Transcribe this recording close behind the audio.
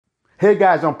Hey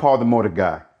guys, I'm Paul the Motor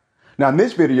Guy. Now in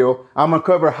this video, I'm going to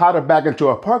cover how to back into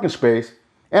a parking space,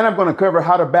 and I'm going to cover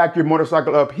how to back your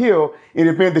motorcycle uphill in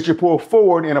the event that you pull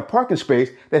forward in a parking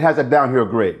space that has a downhill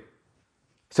grade.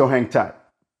 So hang tight.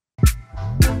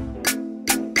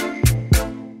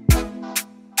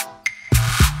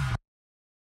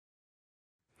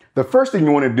 The first thing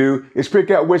you want to do is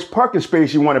pick out which parking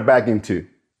space you want to back into.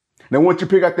 Now once you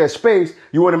pick out that space,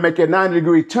 you want to make a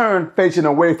 90-degree turn facing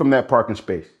away from that parking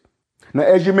space. Now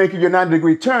as you're making your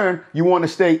 90-degree turn, you want to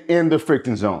stay in the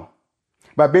friction zone.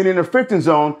 By being in the friction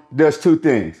zone, it does two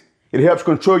things. It helps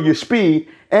control your speed,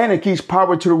 and it keeps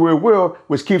power to the rear wheel,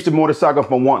 which keeps the motorcycle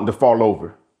from wanting to fall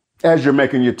over as you're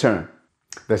making your turn.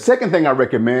 The second thing I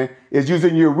recommend is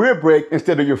using your rear brake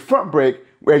instead of your front brake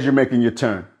as you're making your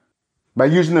turn. By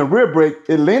using the rear brake,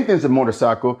 it lengthens the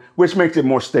motorcycle, which makes it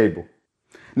more stable.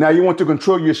 Now you want to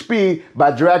control your speed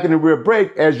by dragging the rear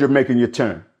brake as you're making your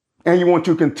turn. And you want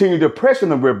to continue to press on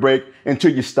the rear brake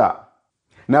until you stop.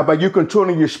 Now by you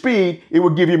controlling your speed, it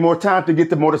will give you more time to get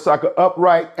the motorcycle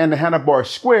upright and the handlebar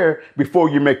square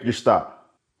before you make your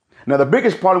stop. Now the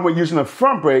biggest problem with using the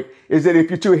front brake is that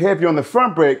if you're too heavy on the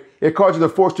front brake, it causes the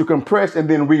force to compress and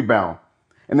then rebound.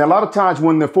 And a lot of times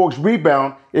when the forks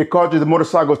rebound, it causes the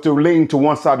motorcycles to lean to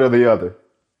one side or the other.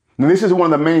 Now this is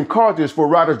one of the main causes for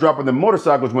riders dropping the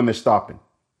motorcycles when they're stopping.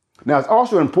 Now it's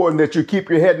also important that you keep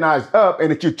your head and eyes up and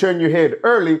that you turn your head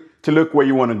early to look where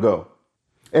you want to go.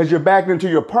 As you're backing into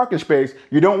your parking space,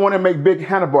 you don't want to make big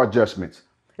handlebar adjustments,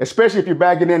 especially if you're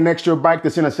backing in next to a bike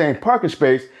that's in the same parking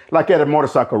space, like at a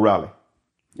motorcycle rally.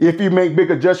 If you make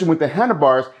big adjustments with the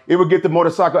handlebars, it will get the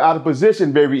motorcycle out of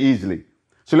position very easily.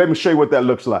 So let me show you what that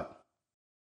looks like.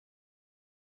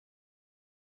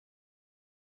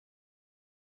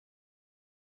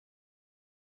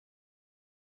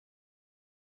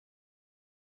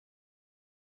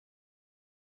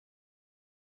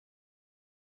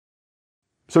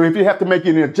 So if you have to make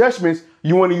any adjustments,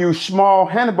 you want to use small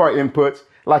handlebar inputs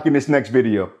like in this next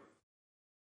video.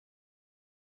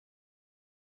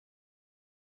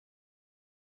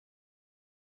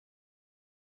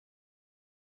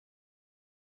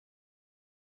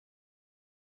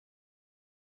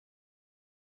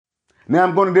 Now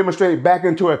I'm going to demonstrate back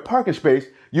into a parking space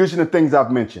using the things I've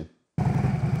mentioned. All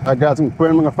right guys, I'm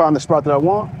going to find the spot that I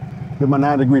want, get my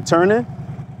 90-degree turn in.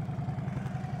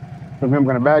 From here I'm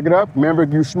going to back it up. Remember,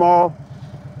 use small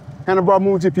handlebar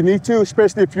moves if you need to,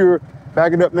 especially if you're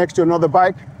backing up next to another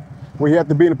bike where you have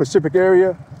to be in a specific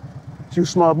area. Use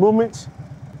small movements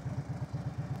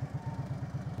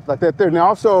like that there. Now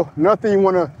also, another thing you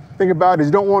want to think about is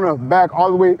you don't want to back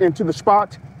all the way into the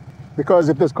spot, because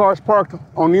if there's cars parked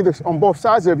on both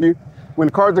sides of you, when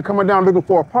the cars are coming down looking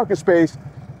for a parking space,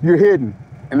 you're hidden.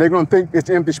 And they're going to think it's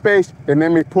empty space, and they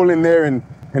may pull in there, and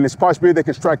it's possible they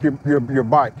can strike your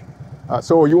bike.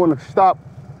 So you want to stop.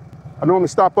 I normally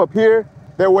stop up here.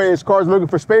 That way, as cars looking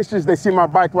for spaces, they see my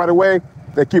bike right away,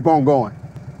 they keep on going.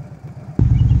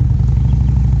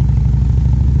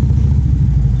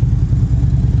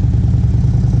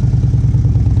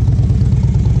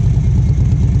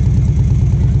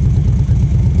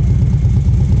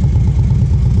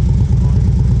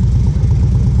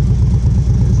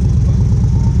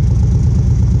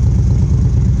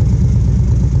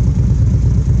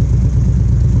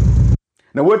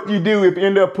 Now what do you do if you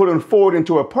end up pulling forward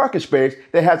into a parking space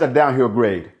that has a downhill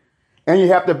grade and you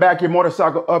have to back your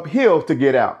motorcycle uphill to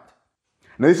get out?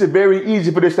 Now this is very easy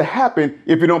for this to happen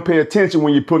if you don't pay attention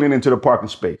when you're pulling into the parking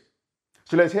space.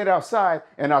 So let's head outside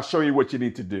and I'll show you what you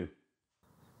need to do.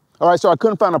 All right, so I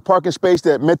couldn't find a parking space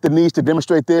that met the needs to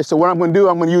demonstrate this. So what I'm going to do,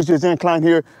 I'm going to use this incline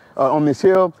here on this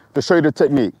hill to show you the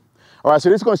technique. All right, so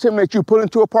this is going to simulate you pull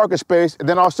into a parking space, and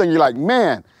then all of a sudden you're like,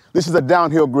 man, this is a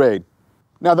downhill grade.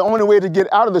 Now, the only way to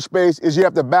get out of the space is you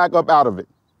have to back up out of it.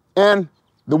 And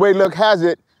the way luck has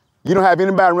it, you don't have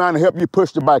anybody around to help you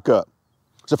push the bike up.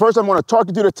 So first I'm going to talk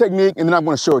you through the technique, and then I'm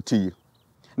going to show it to you.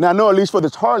 Now, I know at least for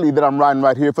this Harley that I'm riding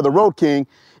right here, for the Road King,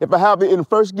 if I have it in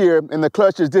first gear and the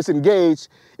clutch is disengaged,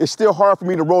 it's still hard for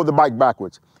me to roll the bike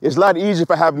backwards. It's a lot easier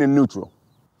if I have it in neutral.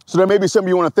 So there may be something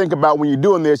you want to think about when you're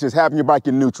doing this, is having your bike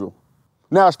in neutral.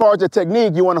 Now, as far as the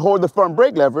technique, you want to hold the front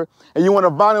brake lever, and you want to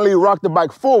violently rock the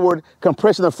bike forward,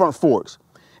 compressing the front forks.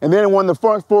 And then when the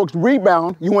front forks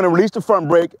rebound, you want to release the front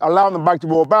brake, allowing the bike to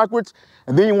roll backwards,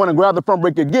 and then you want to grab the front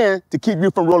brake again to keep you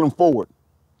from rolling forward.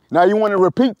 Now you want to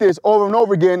repeat this over and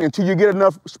over again until you get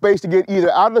enough space to get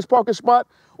either out of this parking spot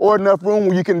or enough room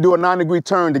where you can do a 90-degree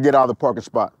turn to get out of the parking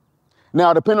spot.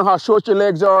 Now, depending on how short your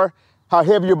legs are, how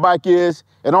heavy your bike is,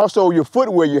 and also your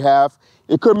footwear you have,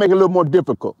 it could make it a little more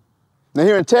difficult. Now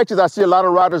here in Texas, I see a lot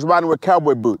of riders riding with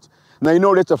cowboy boots. Now you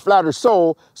know it's a flatter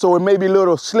sole, so it may be a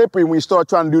little slippery when you start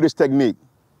trying to do this technique.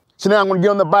 So now I'm going to get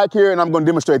on the bike here and I'm going to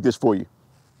demonstrate this for you.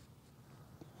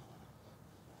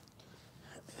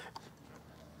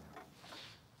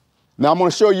 Now I'm going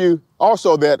to show you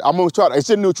also that I'm going to try to, it's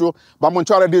in neutral, but I'm going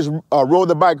to try to just roll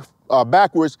the bike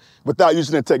backwards without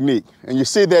using the technique. And you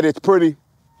see that it's pretty,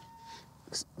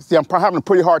 I'm having a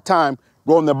pretty hard time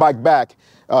rolling the bike back,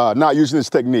 not using this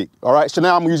technique. All right, so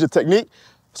now I'm going to use the technique.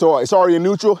 So it's already in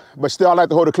neutral, but still I like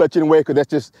to hold the clutch anyway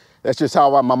because that's just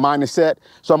how my mind is set.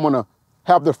 So I'm going to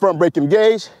have the front brake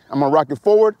engaged. I'm going to rock it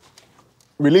forward,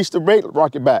 release the brake,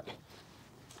 rock it back.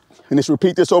 And just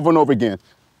repeat this over and over again.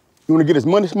 You want to get as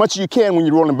much as you can when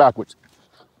you're rolling backwards.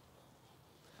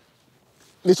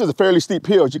 This is a fairly steep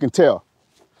hill, as you can tell.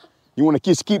 You want to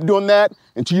just keep doing that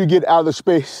until you get out of the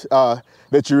space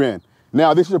that you're in.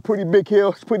 Now, this is a pretty big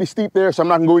hill. It's pretty steep there, so I'm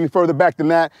not going to go any further back than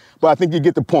that, but I think you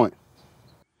get the point.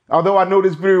 Although I know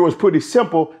this video was pretty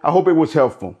simple, I hope it was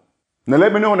helpful. Now,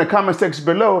 let me know in the comment section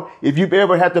below if you've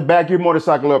ever had to back your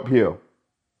motorcycle uphill.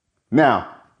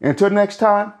 Now, until next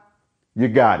time, you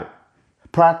got it.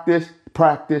 Practice,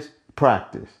 practice,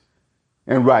 practice,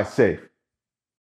 and ride safe.